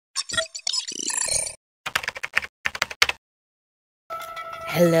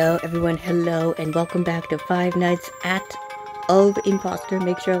Hello everyone, hello, and welcome back to Five Nights at Impostor.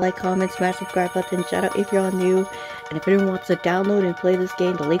 Make sure to like, comment, smash subscribe button, shout out if you're all new, and if anyone wants to download and play this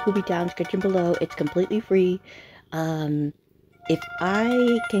game, the link will be down in the description below. It's completely free. If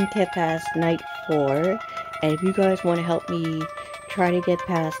I can get past night 4, and if you guys want to help me try to get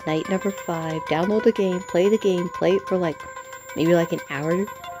past night number 5, download the game, play it for maybe an hour,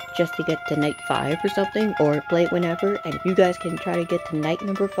 just to get to night 5 or something, or play it whenever. And if you guys can try to get to night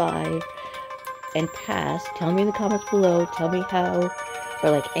number 5 and pass, tell me in the comments below, tell me how,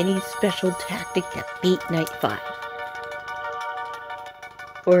 or any special tactic to beat night 5.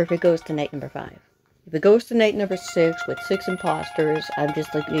 Or if it goes to night number 5. If it goes to night number 6 with 6 imposters, I'm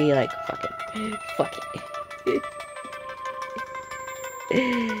just fuck it.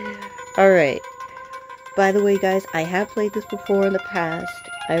 Alright. By the way, guys, I have played this before in the past.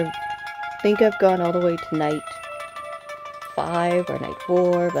 I think I've gone all the way to night 5 or night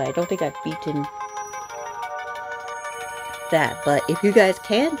 4, but I don't think I've beaten that. But if you guys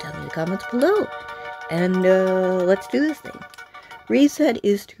can, tell me in the comments below. And let's do this thing. Reset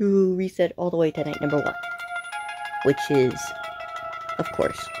is to reset all the way to night number 1, which is, of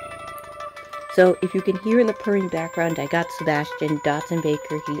course. So if you can hear in the purring background, I got Sebastian Dotson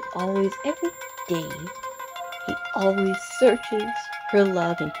Baker. He always, every day, he always searches for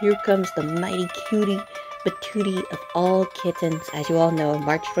love, and here comes the mighty cutie patootie of all kittens. As you all know,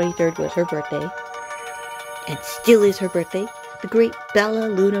 March 23rd was her birthday, and still is her birthday, the great Bella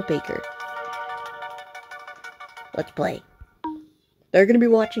Luna Baker. Let's play. They're gonna be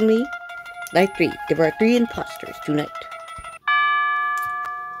watching me. Night 3. There are 3 imposters tonight.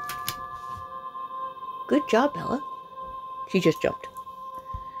 Good job, Bella. She just jumped.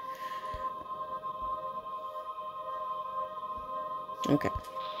 Okay.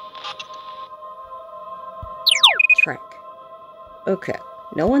 Track. Okay.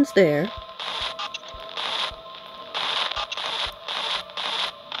 No one's there.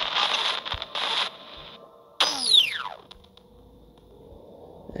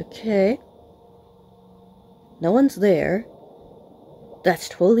 Okay. No one's there. That's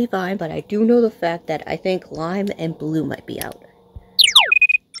totally fine, but I do know the fact that I think Lime and Blue might be out.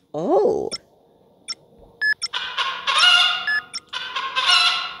 Oh!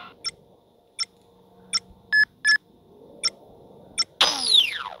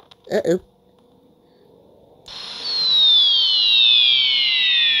 Uh-oh.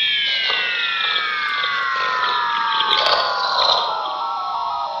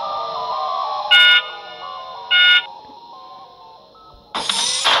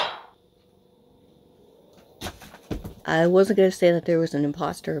 I wasn't going to say that there was an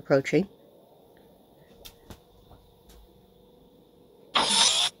imposter approaching.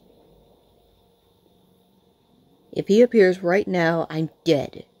 If he appears right now, I'm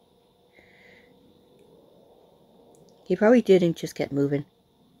dead. He probably didn't just get moving.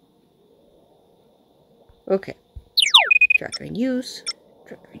 Okay. Tracker in use.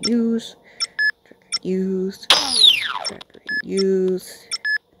 Tracker in use. Tracker in use. Tracker in use.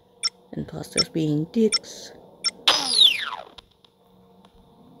 Imposters being dicks.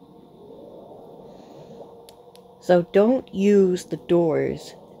 So don't use the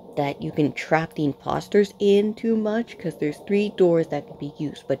doors that you can trap the imposters in too much, because there's 3 doors that can be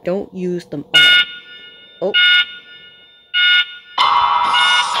used, but don't use them all. Oh.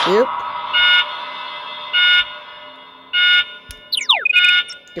 Yep.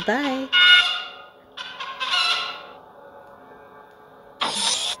 Goodbye.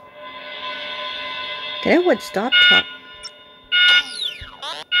 Can everyone stop talking?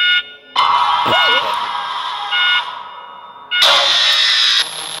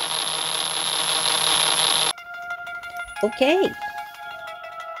 Okay.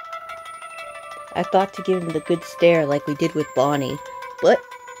 I thought to give him the good stare like we did with Bonnie, but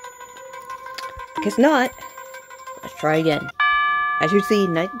I guess not. Let's try again. As you see,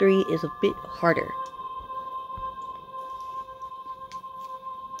 night 3 is a bit harder.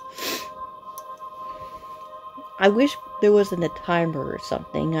 I wish there wasn't a timer or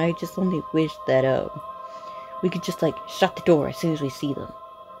something. I just only wish that we could just shut the door as soon as we see them.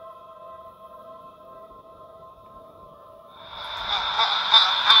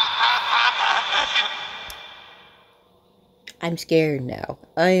 I'm scared now.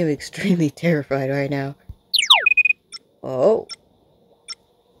 I am extremely terrified right now. Oh.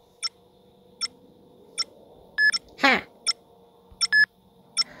 Ha!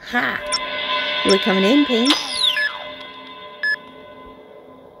 Ha! You were coming in, Pink?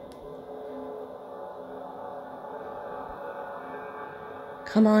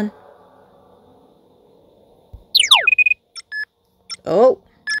 Come on. Oh!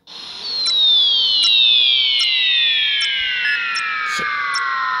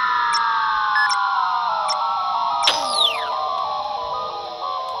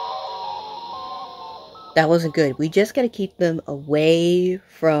 That wasn't good. We just gotta keep them away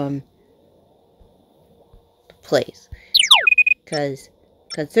from the place. Because,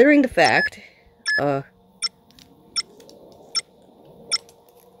 considering the fact,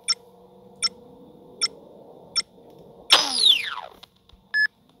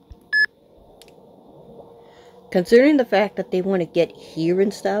 considering the fact that they want to get here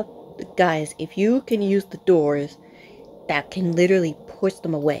and stuff, guys, if you can use the doors, that can literally push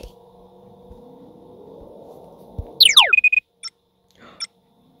them away.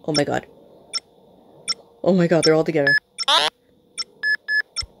 Oh my god. Oh my god, they're all together.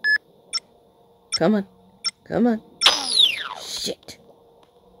 Come on. Come on. Shit.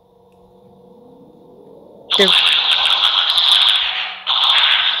 They're...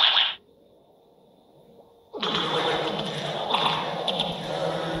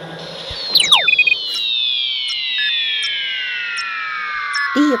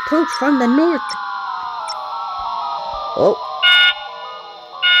 The approach from the north. Oh.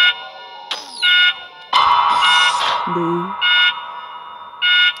 No.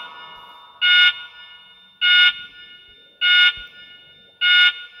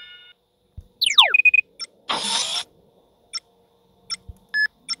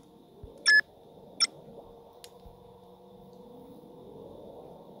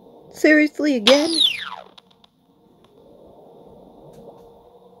 Seriously, again?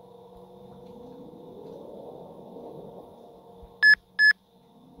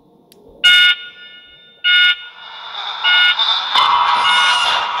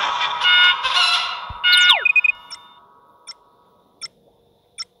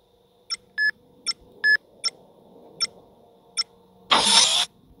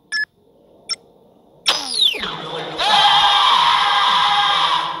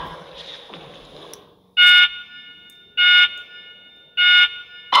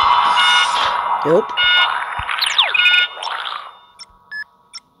 Nope.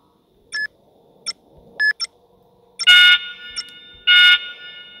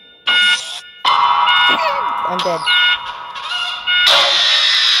 I'm dead.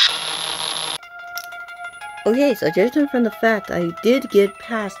 Okay, so judging from the fact I did get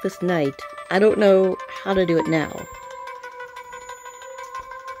past this night, I don't know how to do it now.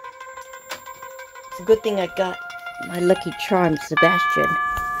 It's a good thing I got my lucky charm, Sebastian.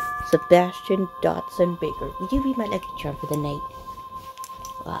 Sebastian Dotson Baker. Would you be my lucky charm for the night?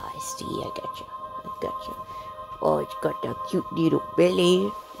 Ah, I see, I gotcha. I gotcha. Oh, it's got that cute little belly.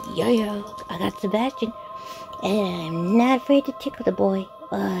 Yeah, I got Sebastian. And I'm not afraid to tickle the boy.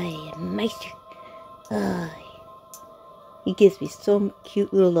 Oh, Meister. Oh, he gives me some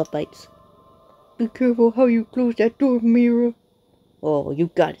cute little love bites. Be careful how you close that door, Mira. Oh, you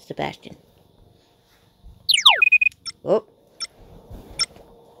got it, Sebastian. Oh.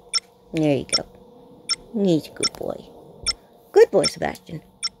 There you go. He's a good boy. Good boy, Sebastian.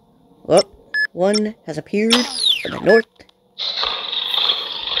 Oh, one has appeared from the north.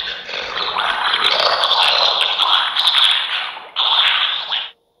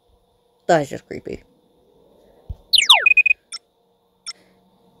 That's just creepy.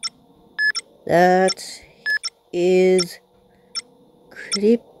 That is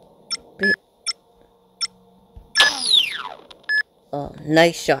creepy. Oh,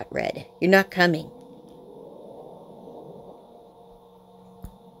 nice shot, Red. You're not coming.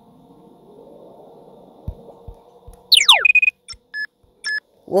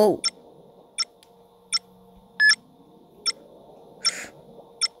 Whoa.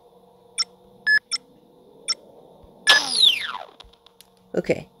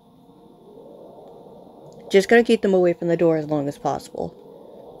 Okay. Just gotta keep them away from the door as long as possible.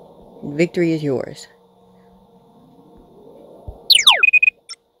 Victory is yours.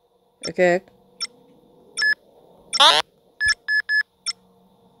 Okay.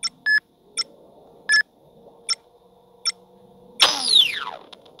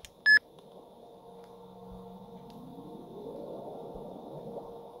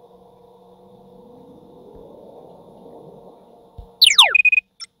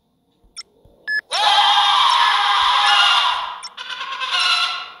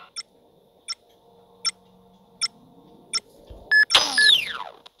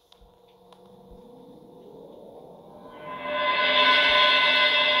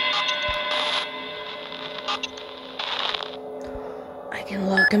 I can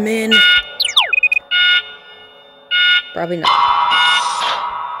lock him in. Probably not.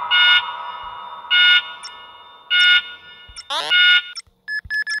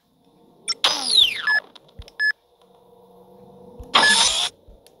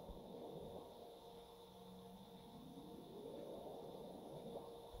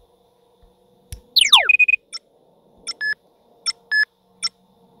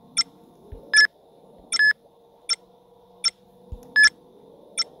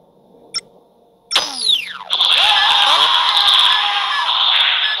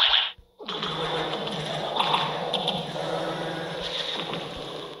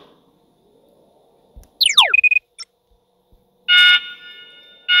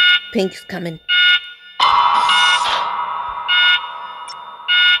 Pink's coming.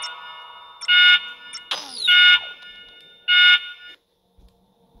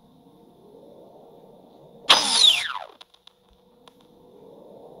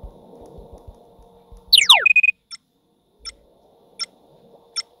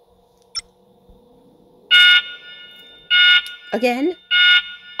 Again?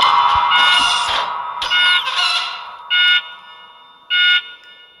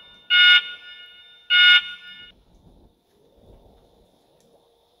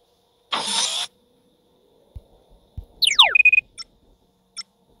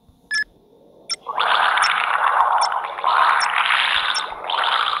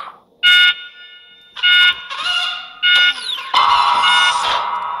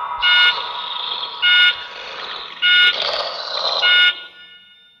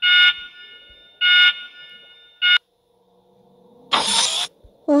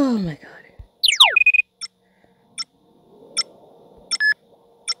 Oh my god.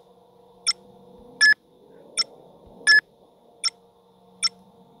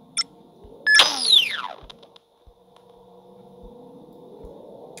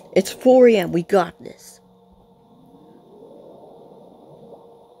 It's 4 AM. We got this.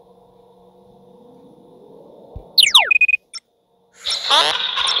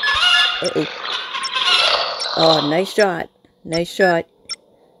 Uh-oh. Oh, nice shot. Nice shot.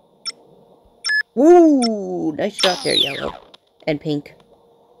 Woo! Nice shot there, yellow. And pink.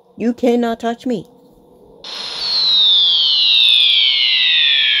 You cannot touch me.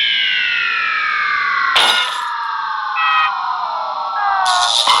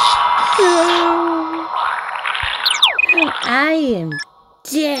 No! I am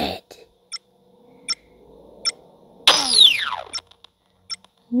dead.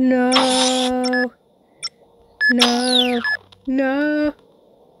 No. No. No.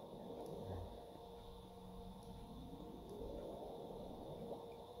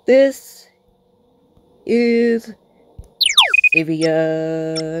 This is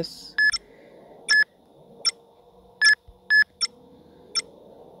serious.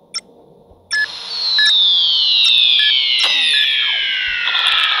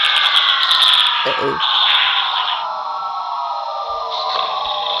 Uh-oh.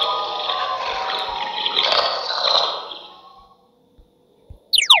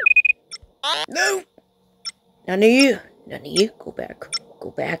 No! None of you. None of you. Go back. Go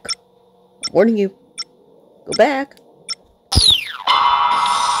back. I'm warning you. Go back.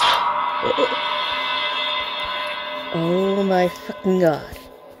 Oh my fucking god.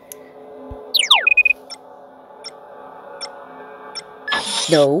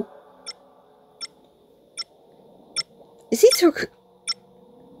 No. Is he so...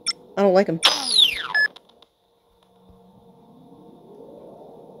 I don't like him.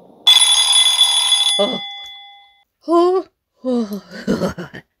 Oh. Oh. Oh.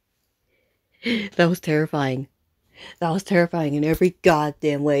 That was terrifying. That was terrifying in every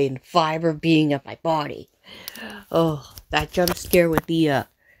goddamn way, and fiber being of my body. Oh, that jump scare with the,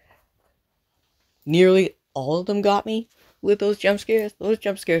 nearly all of them got me with those jump scares. Those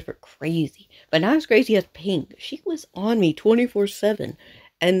jump scares were crazy. But not as crazy as Pink. She was on me 24/7.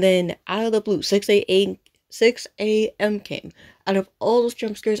 And then, out of the blue, 6 a.m. came. Out of all those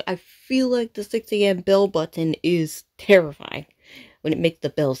jump scares, I feel like the 6 a.m. bell button is terrifying when it makes the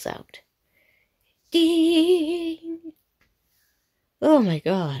bell sound. Ding! Oh my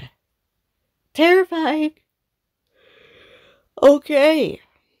god. Terrifying. Okay.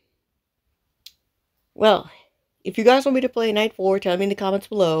 Well, if you guys want me to play Night 4, tell me in the comments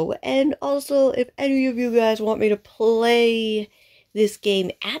below. And also, if any of you guys want me to play this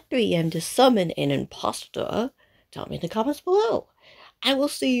game at 3 AM to summon an impostor, tell me in the comments below. I will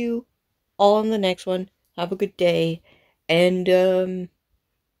see you all in the next one. Have a good day. And,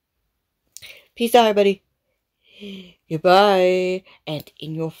 peace out, everybody. Goodbye. And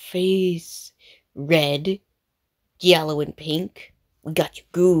in your face, red, yellow, and pink. We got you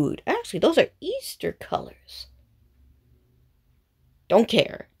good. Actually, those are Easter colors. Don't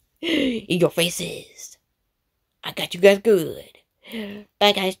care. In your faces. I got you guys good.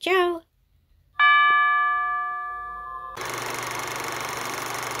 Bye, guys. Ciao.